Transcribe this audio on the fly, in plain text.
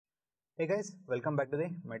Hey guys, welcome back to the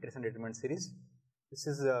matrix and determinant series. This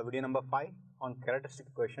is video number 5 on characteristic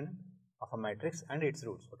equation of a matrix and its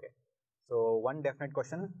roots. Okay, so one definite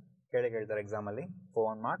question ಕೇಳಿದ್ದಾರೆ exam ಅಲ್ಲಿ for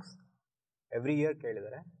 1 marks every year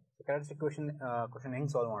ಕೇಳಿದ್ದಾರೆ. So characteristic equation question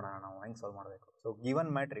ಹೆಂಗೆ solve ಮಾಡೋಣ, ನಾವು ಹೆಂಗೆ solve ಮಾಡಬೇಕು? So given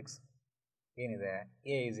matrix ಏನಿದೆ,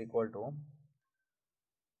 A is equal to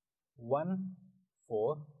 1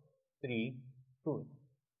 4 3 2.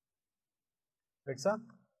 It's a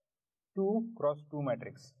 2 cross 2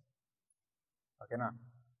 matrix. Okay na?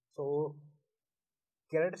 So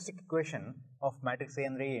characteristic equation of matrix A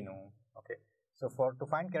andre enu? Okay, so to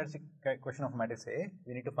find characteristic equation of matrix A,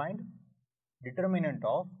 we need to find determinant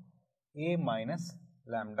of A minus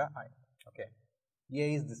lambda I. Okay, A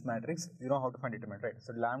is this matrix, you know how to find determinant, right?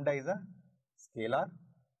 So lambda is a scalar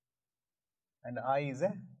and I is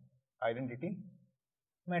a identity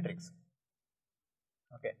matrix.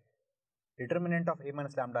 Okay, determinant of A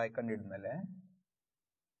minus lambda I ಕಂಡಿಡಿದ್ಮೇಲೆ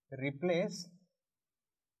replace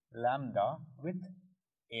lambda with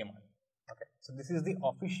A minus. Okay, so this is the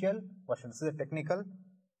official version, this is a technical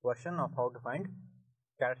version of how to find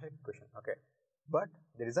characteristic equation. Okay, but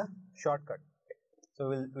there is a shortcut. Okay, so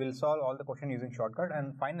we'll solve all the question using shortcut, and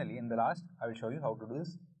finally in the last I will show you how to do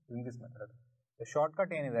this using this method. The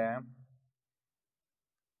shortcut ಏನಿದೆ,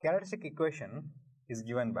 characteristic equation is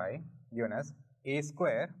given as a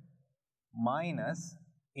square minus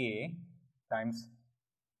a times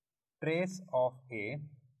trace of a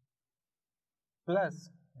plus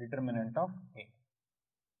determinant of a,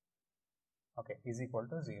 okay, is equal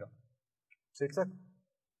to 0. So it's a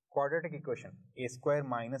quadratic equation, a square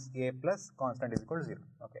minus a plus constant is equal to 0.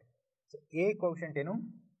 Okay, so a coefficient enu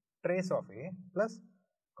trace of a plus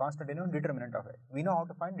constant enu determinant of a. We know how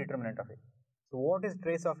to find determinant of a. So what is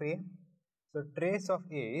trace of a? So trace of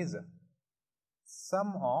a is sum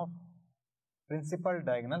of principal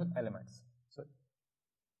diagonal elements. So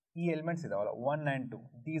e elements idavalla 1 and 2,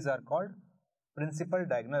 these are called principal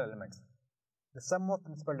diagonal elements. The sum of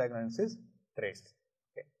principal diagonal elements is trace.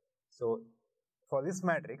 Okay, so for this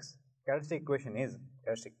matrix, characteristic equation is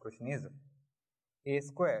a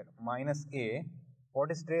square minus a. What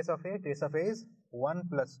is trace of a? Trace of a is 1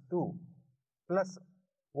 plus 2 plus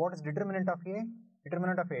what is determinant of a?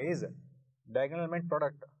 Determinant of a is diagonal element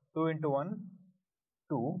product 2 into 1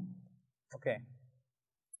 2, okay,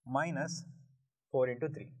 minus 4 into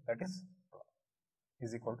 3, that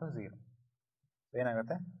is equal to 0. So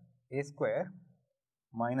ಏನಾಗುತ್ತೆ, a square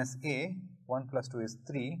minus a 1 plus 2 is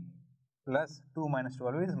 3 plus 2 minus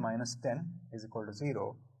 12 is minus 10 is equal to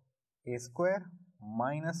 0. A square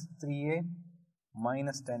minus 3a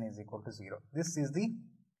minus 10 is equal to 0. This is the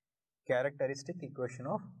characteristic equation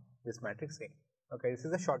of this matrix A. Okay, this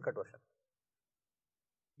is the shortcut version.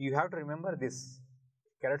 You have to remember this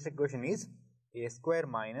characteristic equation is a square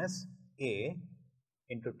minus a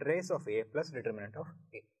into trace of a plus determinant of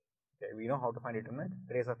a. Okay, we know how to find determinant.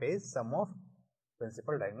 Trace of a is sum of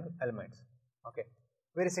principal diagonal elements. Okay,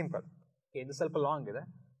 very simple. Okay, this is a long,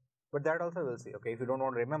 but that also we'll see. Okay, if you don't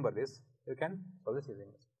want to remember this, you can solve this using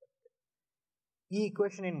this. E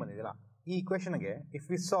equation in bandidala. E equation ge if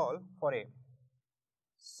we solve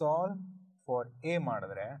for a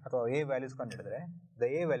ಮಾಡಿದ್ರೆ ಅಥವಾ a values ಕಂಡುಹಿಡಿದ್ರೆ, the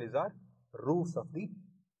a values are roots of the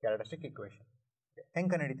characteristic equation. ಹೆಂಗೆ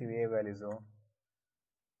ಕಂಡುಹಿಡಿತೀವಿ a values?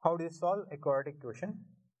 How do you solve a quadratic equation?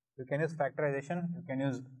 You can use factorization. You can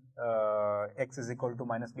use x is equal to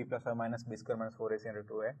minus b plus or minus b square minus 4ac under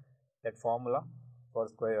 2a, that formula for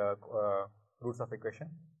square roots of equation.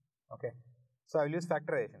 Okay, so I will use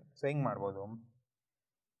factorization. So ಹೆಂಗೆ ಮಾಡ್ಬೋದು,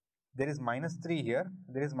 there is minus 3 here,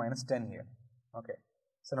 there is minus 10 here. Okay,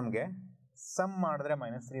 so ನಮಗೆ some ಮಾಡಿದ್ರೆ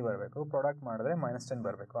minus 3 ಬರಬೇಕು, product ಮಾಡಿದ್ರೆ minus 10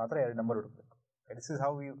 ಬರಬೇಕು, ಆ ಥರ ಎರಡು ನಂಬರ್ ಹುಡುಕಬೇಕು. This is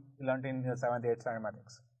how we learned in 7th 8th standard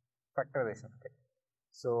mathematics, factorization. Okay,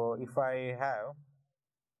 so if I have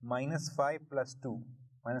minus 5 plus 2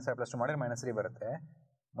 ಮಾಡಿದ್ರೆ minus 3 ಬರುತ್ತೆ,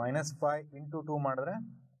 minus 5 into 2 ಮಾಡಿದ್ರೆ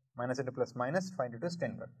minus into plus minus 5 into 2 is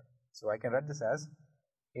 10 ಬರುತ್ತೆ. So I can write this as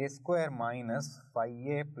a square minus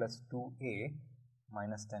 5a plus 2a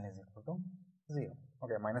minus 10 is equal to 0.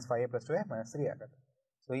 Okay, minus 5a plus 2a minus 3 ಆಗುತ್ತೆ.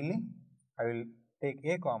 So ಇಲ್ಲಿ I will take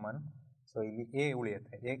a common. So ಇಲ್ಲಿ a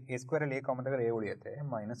ಉಳಿಯುತ್ತೆ, a square ಅಲ್ಲಿ a common ತೆಗೆದರೆ a ಉಳಿಯುತ್ತೆ,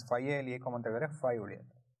 minus 5a ಅಲ್ಲಿ a common ತೆಗೆದರೆ 5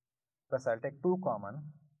 ಉಳಿಯುತ್ತೆ, plus I will take 2 common,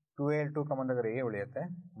 2a ಅಲ್ಲಿ 2 common ತೆಗೆದರೆ a ಉಳಿಯುತ್ತೆ,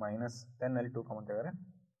 minus 10 ಅಲ್ಲಿ 2 common ತೆಗೆದರೆ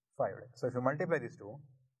 5 ಉಳಿಯುತ್ತೆ. So if you multiply these two,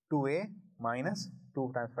 2a minus 2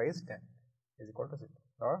 times 5 is 10 is equal to 0,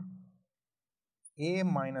 or a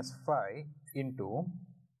minus 5 into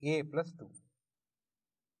a plus 2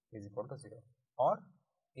 is equal to 0, or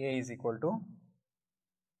a is equal to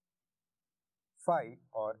 5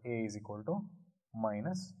 or a is equal to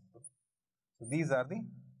minus 2. So these are the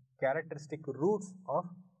characteristic roots of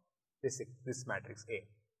this matrix A.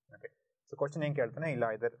 Okay. So question ಏನು ಕೇಳ್ತಾನೆ ಇಲ್ಲ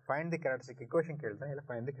either find the characteristic equation ಕೇಳ್ತಾನೆ ಇಲ್ಲ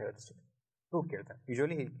find the characteristic root ಕೇಳ್ತಾನೆ.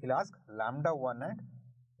 Usually he'll ask lambda 1 and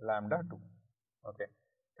lambda 2. Okay.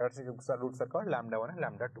 Characteristic roots are called lambda 1 and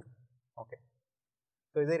lambda 2. Okay.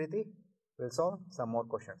 So ಇದೇ ರೀತಿ we'll solve some more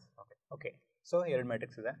questions. Okay. Okay. So ಎರಡು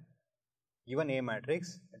matrix ಇದೆ. Given A matrix,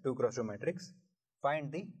 2 cross 2 matrix, find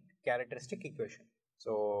the characteristic equation.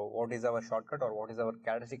 So what is our shortcut or what is our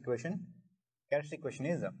characteristic equation? Characteristic equation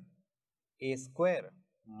is A square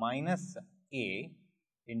minus A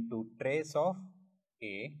into trace of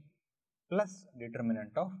A plus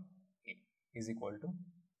determinant of A is equal to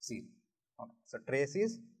 0. Okay. So trace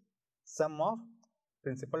is sum of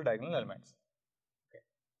principal diagonal elements. Okay.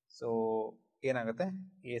 So ಏನಾಗುತ್ತೆ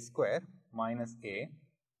A square minus A.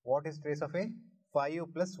 What is trace of A? 5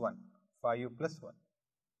 plus 1. 5 plus 1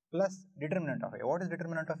 plus determinant of A. What is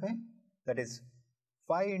determinant of A? That is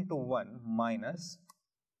 5 into 1 minus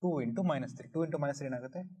 2 into minus 3. 2 into minus 3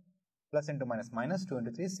 ಏನಾಗುತ್ತೆ? Plus into minus minus 2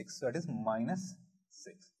 into 3 is 6. So that is minus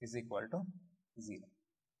 6 is equal to 0.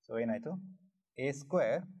 So ಏನಾಯಿತು? A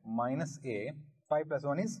square minus A, 5 plus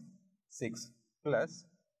 1 is 6 plus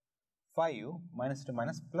 5 minus to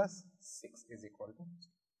minus plus 6 is equal to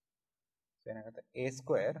 0. So ಏನಾಗುತ್ತೆ? A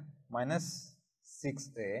square minus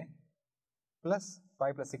 6A plus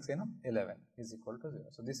 5 plus 6 ಏನು? 11 is equal to 0.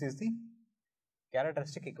 So this is the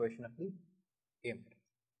characteristic equation of the A matrix.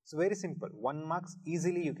 It's very simple. 1 marks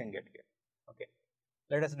easily you can get here. Okay.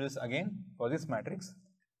 Let us do this again for this matrix.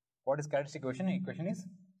 What is characteristic equation? Equation is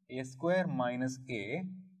A square minus A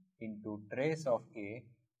into trace of A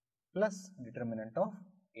plus determinant of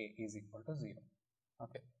A is equal to 0.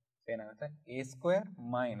 Okay. So ಏನಾಗುತ್ತೆ? A square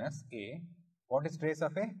minus A. What is trace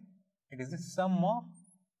of A? It is the sum of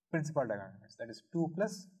principal diagonal elements. That is 2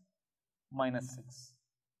 plus minus 6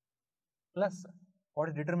 plus what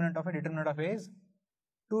is determinant of A? Determinant of A is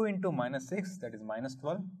 2 into minus 6, that is minus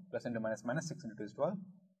 12, plus into minus minus 6 into 2 is 12,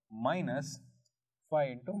 minus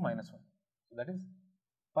 5 into minus 1. So that is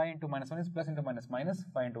 5 into minus 1 is plus into minus minus,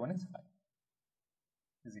 5 into 1 is 5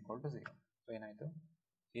 is equal to 0. So ಏನಾಯಿತು?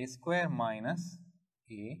 A square minus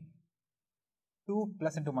A 2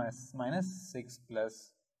 plus into minus minus 6 plus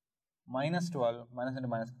minus 12 minus into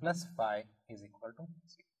minus plus 5 is equal to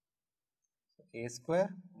 0. So A square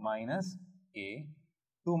minus A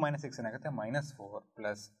 2 minus 6 ಏನಾಗುತ್ತೆ? minus 4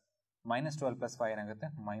 plus minus 12 plus 5 ಏನಾಗುತ್ತೆ?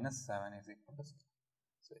 minus 7 is equal to 0.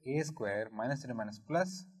 So A square minus into minus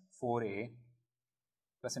plus 4A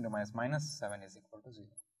plus into minus minus 7 is equal to 0.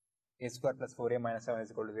 A square plus 4A minus 7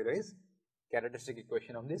 is equal to 0 is characteristic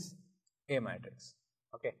equation of this A matrix.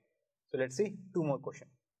 Okay. So let's see 2 more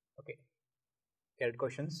questions. Okay. Characteristic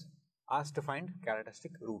questions asked to find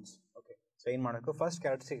characteristic roots. Okay. So ಏನು ಮಾಡಬೇಕು? First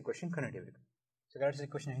characteristic equation ಕಂಡುಹಿಡಿಯಬೇಕು. So characteristic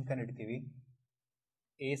equation ಹೆಂಗೆ ಕಂಡುಹಿಡಿತೀವಿ?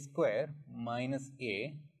 A square minus A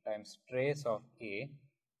times trace of A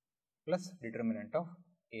plus determinant of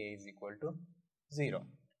A is equal to 0.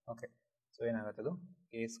 Okay. So ಏನಾಗುತ್ತೆ ಅದು?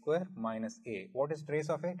 A square minus A. What is trace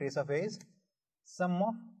of A? Trace of A is sum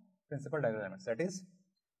of principal diagonal elements. That is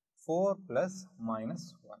 4 plus minus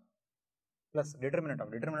 1 plus determinant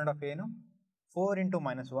of A ಏನು? 4 into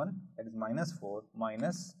minus 1, that is minus 4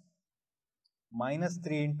 minus minus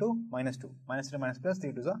 3 into minus 2. Minus 3 minus plus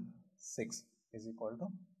 3 to the 6 is equal to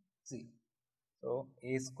 0. So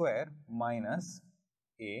A square minus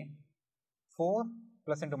A 4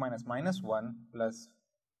 plus into minus minus 1 plus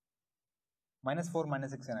minus 4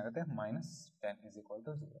 minus 6 ಏನಾಗುತ್ತೆ? minus 10 is equal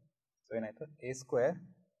to 0. So ಏನಾಯಿತು? A square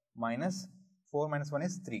minus 4 minus 1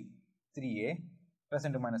 is 3. 3A plus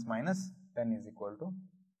into minus minus 10 is equal to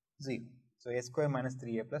 0. So A square minus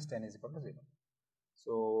 3A plus 10 is equal to 0.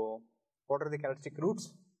 So what are the characteristic roots?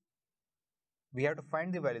 We have to find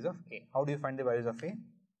the values of A. How do you find the values of A?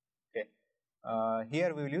 Okay. Here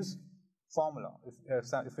we will use formula.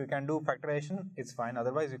 If you can do factorization, it's fine.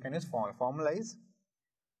 Otherwise, you can use formula. Formula is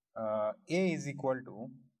A is equal to,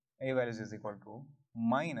 A values is equal to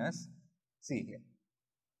minus, see here,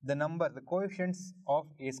 the number, the coefficients of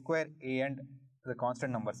A square, A and the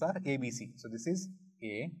constant numbers are A, B, C. So this is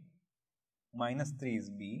A, minus 3 is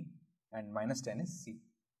B and minus 10 is C.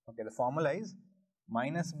 Okay, the formula is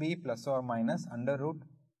minus B plus or minus under root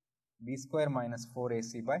B square minus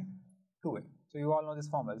 4AC by 2A. So you all know this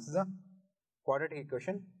formula. This is a quadratic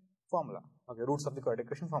equation formula. Okay, roots of the quadratic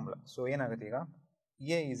equation formula. So ಏನಾಗುತ್ತೆ ಈಗ?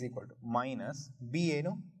 A is equal to minus B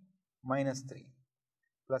ಏನು? minus 3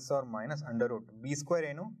 plus or minus under root B square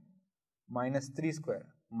ಏನು? minus 3 square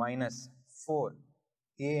minus 4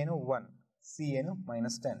 A ಏನು? 1 C ಏನು?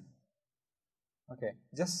 minus 10. Okay,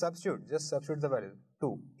 just substitute the value.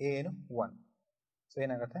 2 A ಏನು? 1. So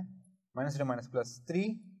ಏನಾಗುತ್ತೆ? minus to minus plus 3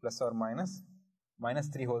 plus or minus minus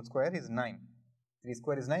 3 whole square is 9. 3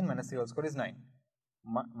 square is 9 minus 3 whole square is 9.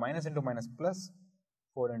 minus into minus plus,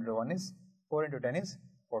 4 into 1 is 4 into 10 is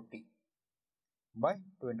 40 by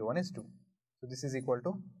 2 into 1 is 2. So this is equal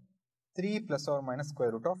to 3 plus or minus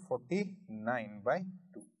square root of 49 by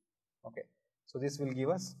 2. Okay, so this will give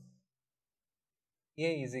us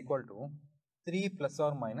A is equal to 3 plus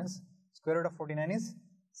or minus square root of 49 is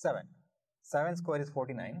 7. 7 square is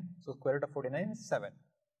 49, so square root of 49 is 7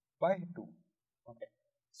 by 2. Okay,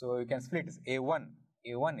 so you can split this.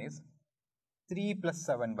 A1 is 3 plus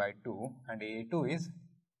 7 by 2 and A2 is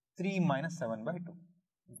 3 minus 7 by 2.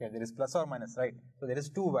 Okay, there is plus or minus, right? So there is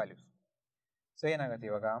two values. So ಏನಾಗುತ್ತೆ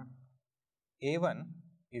ಇವಾಗ A1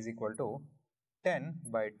 is equal to 10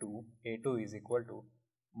 by 2, A2 is equal to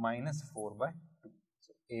minus 4 by 2.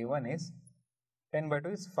 So A1 is 10 by 2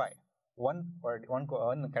 is 5. One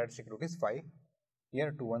characteristic root is 5.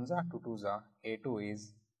 Here 2 ones are 2 twos are. A2 is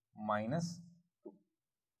minus 2.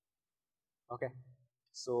 Okay.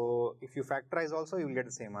 So if you factorize also, you will get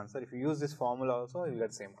the same answer. If you use this formula also, you will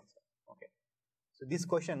get the same answer. Okay. So this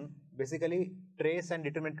question basically trace and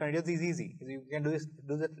determinant conditions is easy. You can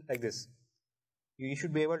do that like this. You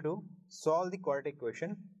should be able to solve the quadratic equation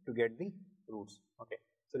to get the roots. Okay.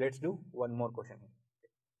 So let's do one more question.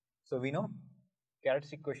 Okay. So we know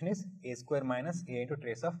characteristic equation is a square minus a into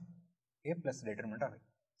trace of a plus determinant of a.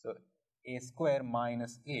 So a square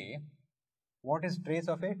minus a. What is trace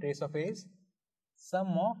of a? Trace of a is sum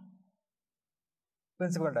of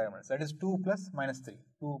principal diagonals, that is 2 plus minus 3,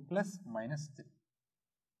 2 plus minus 3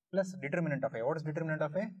 plus determinant of a. What is determinant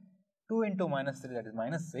of a? 2 into minus 3, that is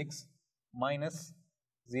minus 6, minus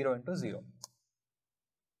 0 into 0,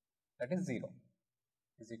 that is 0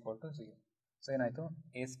 is equal to 0. So ಏನಾಯಿತು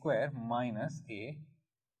a square minus a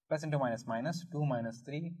plus into minus minus 2 minus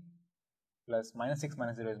 3 plus minus 6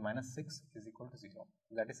 minus 0 is minus 6 is equal to 0.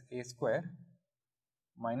 That is a square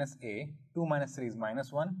minus a, 2 minus 3 is minus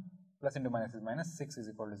 1, plus into minus is minus 6 is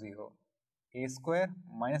equal to 0. A square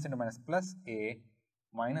minus into minus plus a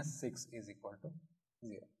minus 6 is equal to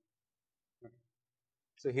 0. Okay.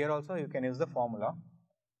 So here also you can use the formula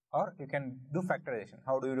or you can do factorization.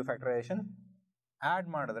 How do you do factorization? Add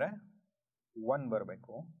ಮಾಡಿದ್ರೆ 1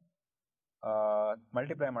 ಬರಬೇಕು,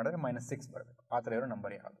 multiply ಮಾಡಿದ್ರೆ minus 6 ಬರಬೇಕು. ಆ ಥರ ಇರೋ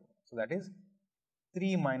number ಯಾವುದು? So that is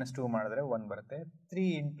 3 minus 2 ಮಾಡಿದ್ರೆ 1 ಬರುತ್ತೆ, 3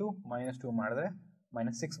 into minus 2 ಮಾಡಿದ್ರೆ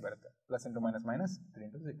minus 6 ಬರುತ್ತೆ, plus into minus minus 3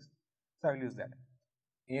 into 6. So I will use that.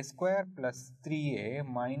 A square plus 3a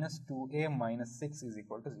minus 2a minus 6 is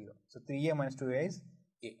equal to 0. So 3a minus 2a is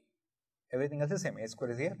a. Everything else is same. A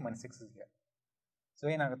square is here, minus 6 is here. So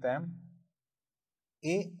ಏನಾಗುತ್ತೆ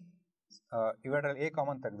a ಇವೆರಡರಲ್ಲಿ a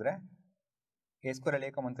common ತೆಗೆದ್ರೆ a square ಅಲ್ಲಿ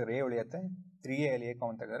a common ತೆಗೆದ್ರೆ a ಉಳಿಯುತ್ತೆ, 3a ಅಲ್ಲಿ a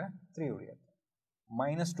common ತೆಗೆದ್ರೆ 3 ಉಳಿಯುತ್ತೆ,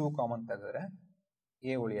 minus 2 common ತೆಗೆದ್ರೆ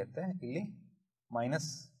a ಉಳಿಯುತ್ತೆ, ಇಲ್ಲಿ minus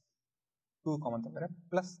 2 ಕಾಮನ್ ತೆಗೆದ್ರೆ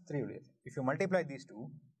plus 3 ಉಳಿಯುತ್ತೆ. If you multiply these two,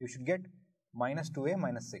 you should get minus 2a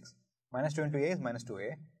minus 6. Minus 2 into a is minus 2a,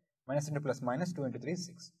 minus into plus minus 2 into 3 is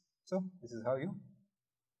 6. So this is how you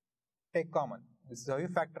take common. This is how you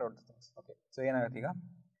factor out the things. Okay. So ಏನಾಗುತ್ತೆ ಈಗ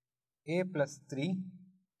a plus 3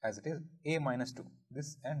 as it is, a minus 2, this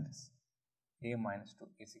and this, a minus 2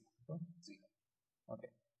 is equal to 0.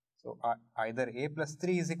 Okay. So either a plus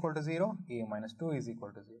 3 is equal to 0, a minus 2 is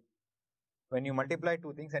equal to 0. When you multiply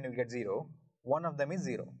two things and you get 0, one of them is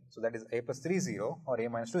 0. So that is a plus 3 is 0 or a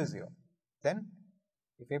minus 2 is 0. Then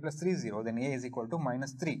if a plus 3 is 0, then a is equal to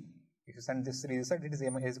minus 3. If you send this 3 this side, it is a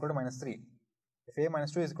is equal to minus 3. If a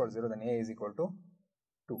minus 2 is equal to 0, then a is equal to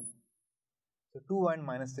 2. So 2 and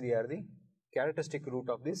minus 3 are the characteristic root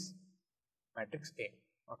of this matrix A.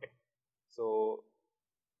 Okay. So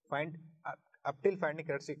find up till finding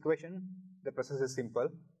characteristic equation, the process is simple.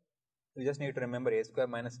 You just need to remember a square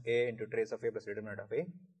minus a into trace of a plus determinant of a.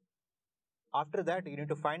 After that, you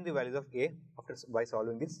need to find the values of a by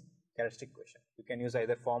solving this characteristic equation. You can use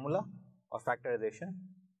either formula or factorization,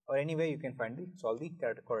 or any way you can solve the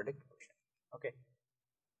quadratic equation. Okay.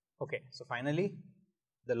 Okay. So finally,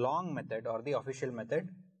 the long method or the official method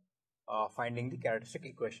finding the characteristic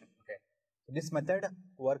equation. Okay. So this method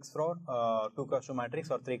works for 2 cross 2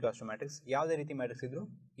 matrix or 3 cross 2 matrix. ಯಾವುದೇ ರೀತಿ matrix ಇದ್ರೂ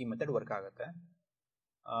ಈ method work ಆಗುತ್ತೆ.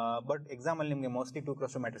 But ಎಕ್ಸಾಮಲ್ಲಿ ನಿಮಗೆ mostly 2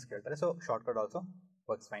 cross 2 matrix ಕೇಳ್ತಾರೆ. So short cut also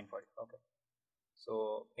works fine for it. Okay. So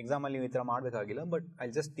ಎಕ್ಸಾಮಲ್ಲಿ ನೀವು ಈ ಥರ ಮಾಡಬೇಕಾಗಿಲ್ಲ, but I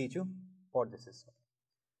just teach you what this is.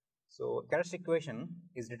 So characteristic equation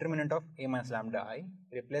is determinant of a minus lambda I,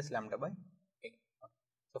 replace lambda by a.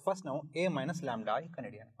 So first now a minus lambda I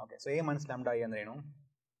ಕಂಡುಹಿಡಿಯೋಣ. Okay. So a minus lambda I ಅಂದ್ರೆ ಏನು?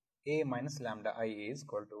 a minus lambda I is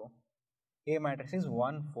equal to a matrix is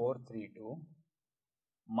 1 4 3 2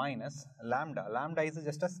 minus lambda. Lambda is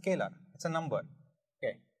just a scalar, it's a number.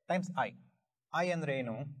 Okay, times I. I andre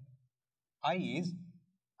enu? I is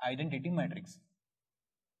identity matrix.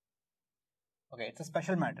 Okay, it's a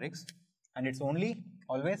special matrix and it's only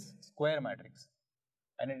always square matrix.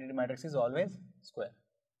 Identity matrix is always square.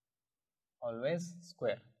 Always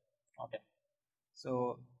square. Okay.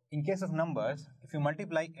 So in case of numbers, if you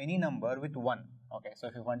multiply any number with 1, okay, so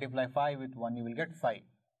if you multiply 5 with 1, you will get 5,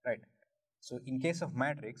 right? So in case of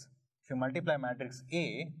matrix, if you multiply matrix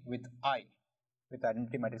A with I, with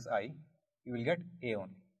identity matrix I, you will get A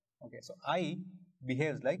only. Okay, so I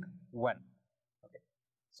behaves like 1. Okay,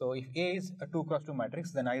 so if A is a 2 cross 2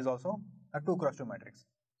 matrix, then I is also a 2 cross 2 matrix.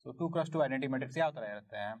 So 2 cross 2 identity matrix ಯಾವ ತರ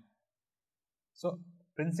ಇರುತ್ತೆ? So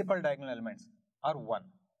principal diagonal elements are 1.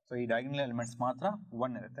 So ಈ diagonal elements ಮಾತ್ರ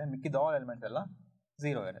 1 ಇರುತ್ತೆ, ಮಿಕ್ಕಿದ all elements ಎಲ್ಲ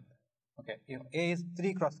 0 ಇರುತ್ತೆ. Okay, if A is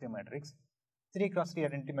 3 cross 3 matrix, 3 cross 3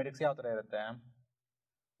 identity matrix ಯಾವ ತರ ಇರುತ್ತೆ?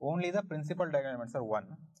 Only the principal diagonal elements are 1.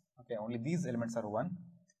 Okay, only these elements are 1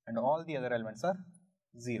 and all the other elements are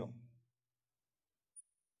 0.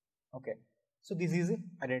 Okay, so this is the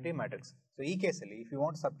identity matrix. So ಈ ಕೇಸಲ್ಲಿ if you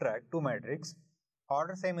want to subtract 2 matrix,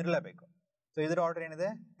 order same ಇರಲೇಬೇಕು. So ಇದರ order ಏನಿದೆ?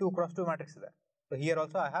 2 cross 2 matrix ಇದೆ. So here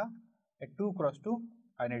also I have a 2 cross 2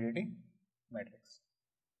 identity matrix.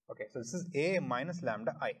 Okay, so this is A minus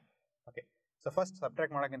lambda I. Okay, so first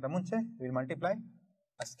subtract ಮಾಡೋಕ್ಕಿಂತ ಮುಂಚೆ we will multiply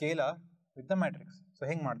a scalar with the matrix. So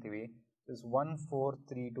ಹೆಂಗೆ ಮಾಡ್ತೀವಿ? This 1 4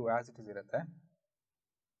 3 2 as it is ಇರುತ್ತೆ,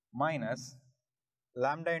 minus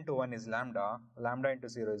lambda into 1 is lambda, lambda into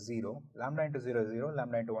 0 is 0, lambda into 0 is 0,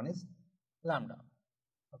 lambda into 1 is lambda.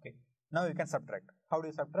 Okay, now you can subtract. How do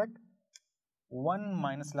you subtract? 1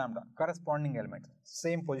 minus lambda, corresponding elements,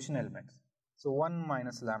 same position elements. So 1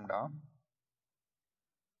 minus lambda,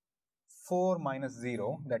 4 minus 0,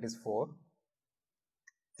 that is 4,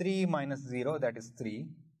 3 minus 0, that is 3,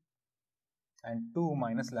 and 2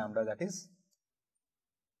 minus lambda, that is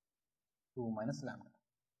 2 minus lambda.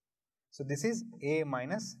 So this is A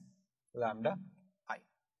minus lambda I.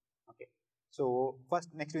 Okay, so first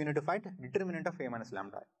next we need to find determinant of A minus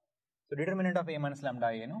lambda I. So determinant of A minus lambda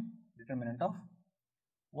I ಏನು? Determinant of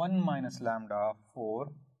 1 minus lambda, 4,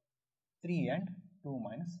 3 and 2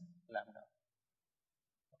 minus lambda.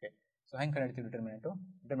 Okay, so ಹೆಂಗೆ ಕಂಡುಹಿಡಿತೀವಿ determinant?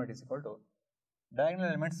 Determinant is equal to diagonal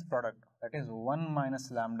elements product, that is 1 minus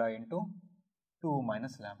lambda into 2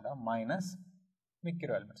 minus lambda minus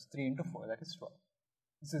ಮಿಕ್ಕಿರೋ elements 3 into 4, that is 12.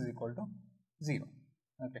 This is equal to 0.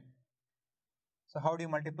 Okay, so how do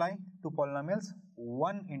you multiply two polynomials?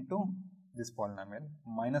 1 into this polynomial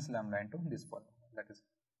minus lambda into this polynomial, that is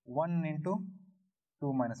 1 into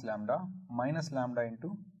 2 minus lambda minus lambda into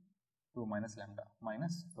 2 minus lambda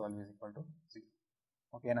minus 12 is equal to 0.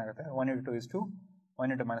 Okay, ಏನಾಗುತ್ತೆ? 1 into 2 is 2,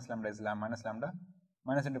 1 into minus lambda is minus lambda,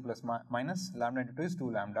 minus into plus minus lambda into 2 is 2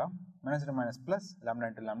 lambda, minus into minus plus lambda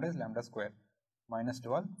into lambda is lambda square, minus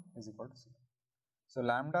 12 is equal to 0. So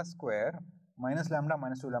lambda square minus lambda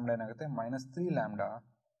minus 2 lambda ಏನಾಗುತ್ತೆ? minus 3 lambda,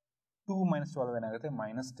 2 minus 12 ಏನಾಗುತ್ತೆ?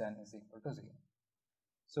 minus 10 is equal to 0.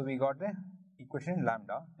 So we got the equation in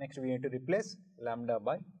lambda. Next we need to replace lambda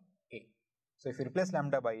by A. So if you replace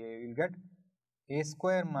lambda by A, you will get A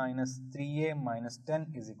square minus 3A minus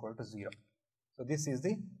 10 is equal to 0. So this is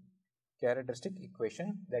the characteristic equation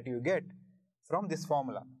that you get from this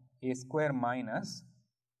formula. A square minus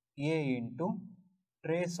A into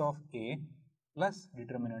trace of A plus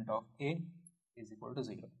determinant of A is equal to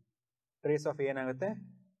 0. Trace of A ಏನಾಗುತ್ತೆ?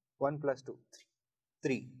 1 plus 2,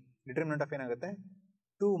 3. Determinant of A ಏನಾಗುತ್ತೆ?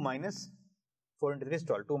 2 minus 4 into 3 is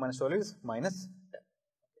 12. 2 minus 12 is minus 10.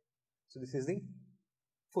 Okay. So this is the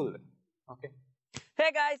full. Okay. Hey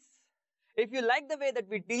guys, if you like the way that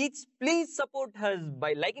we teach, please support us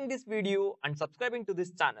by liking this video and subscribing to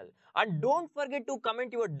this channel. And don't forget to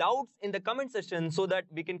comment your doubts in the comment section so that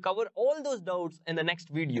we can cover all those doubts in the next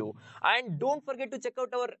video. And don't forget to check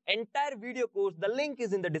out our entire video course. The link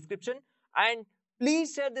is in the description. And please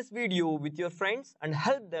share this video with your friends and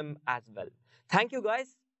help them as well. Thank you guys.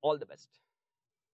 All the best.